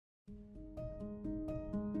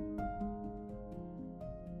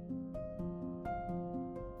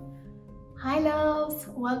Hi loves!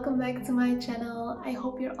 Welcome back to my channel. I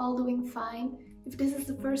hope you're all doing fine. If this is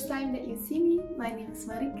the first time that you see me, my name is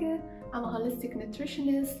Marike. I'm a holistic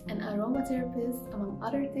nutritionist and aromatherapist, among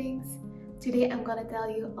other things. Today I'm gonna tell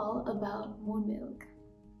you all about MoonMilk.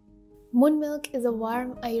 MoonMilk is a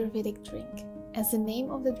warm Ayurvedic drink. As the name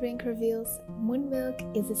of the drink reveals,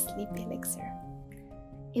 MoonMilk is a sleep elixir.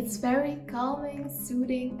 It's very calming,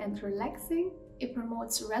 soothing and relaxing. It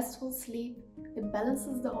promotes restful sleep, it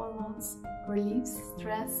balances the hormones, relieves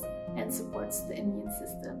stress, and supports the immune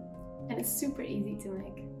system. And it's super easy to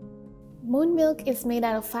make. MoonMilk is made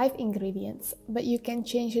out of 5 ingredients, but you can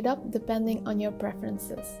change it up depending on your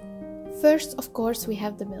preferences. First, of course, we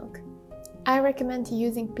have the milk. I recommend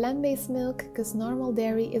using plant-based milk because normal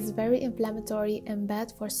dairy is very inflammatory and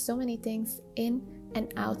bad for so many things in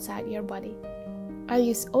and outside your body. I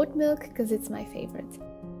use oat milk because it's my favorite.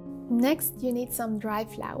 Next, you need some dry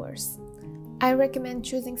flowers. I recommend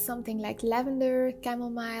choosing something like lavender,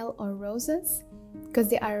 chamomile or roses because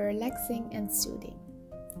they are relaxing and soothing.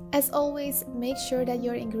 As always, make sure that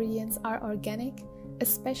your ingredients are organic,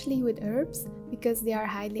 especially with herbs because they are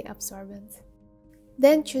highly absorbent.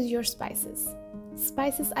 Then choose your spices.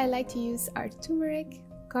 Spices I like to use are turmeric,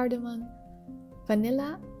 cardamom,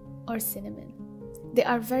 vanilla or cinnamon. They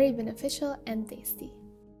are very beneficial and tasty.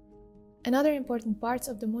 Another important part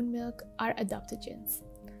of the MoonMilk are adaptogens.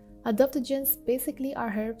 Adaptogens basically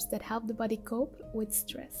are herbs that help the body cope with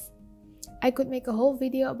stress. I could make a whole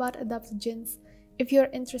video about adaptogens. If you're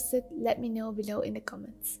interested, let me know below in the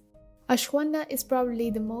comments. Ashwagandha is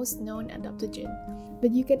probably the most known adaptogen,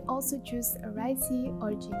 but you can also choose a Reishi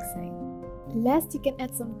or ginseng. Last, you can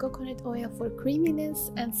add some coconut oil for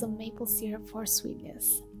creaminess and some maple syrup for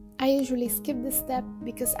sweetness. I usually skip this step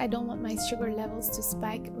because I don't want my sugar levels to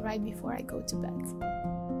spike right before I go to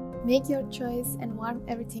bed. Make your choice and warm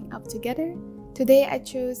everything up together. Today I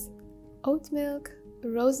chose oat milk,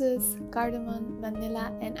 roses, cardamom,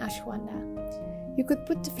 vanilla and ashwagandha. You could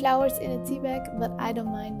put the flowers in a tea bag, but I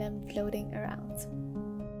don't mind them floating around.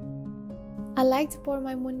 I like to pour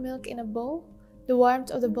my MoonMilk in a bowl. The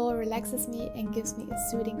warmth of the bowl relaxes me and gives me a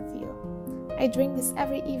soothing feel. I drink this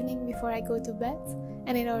every evening before I go to bed,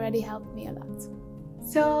 and it already helped me a lot.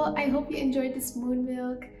 So I hope you enjoyed this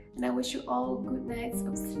MoonMilk and I wish you all good nights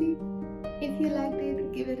of sleep. If you liked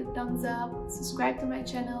it, give it a thumbs up, subscribe to my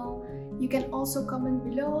channel. You can also comment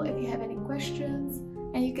below if you have any questions,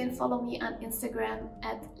 and you can follow me on Instagram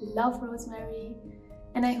at loverosemary.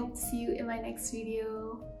 And I hope to see you in my next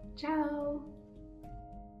video. Ciao!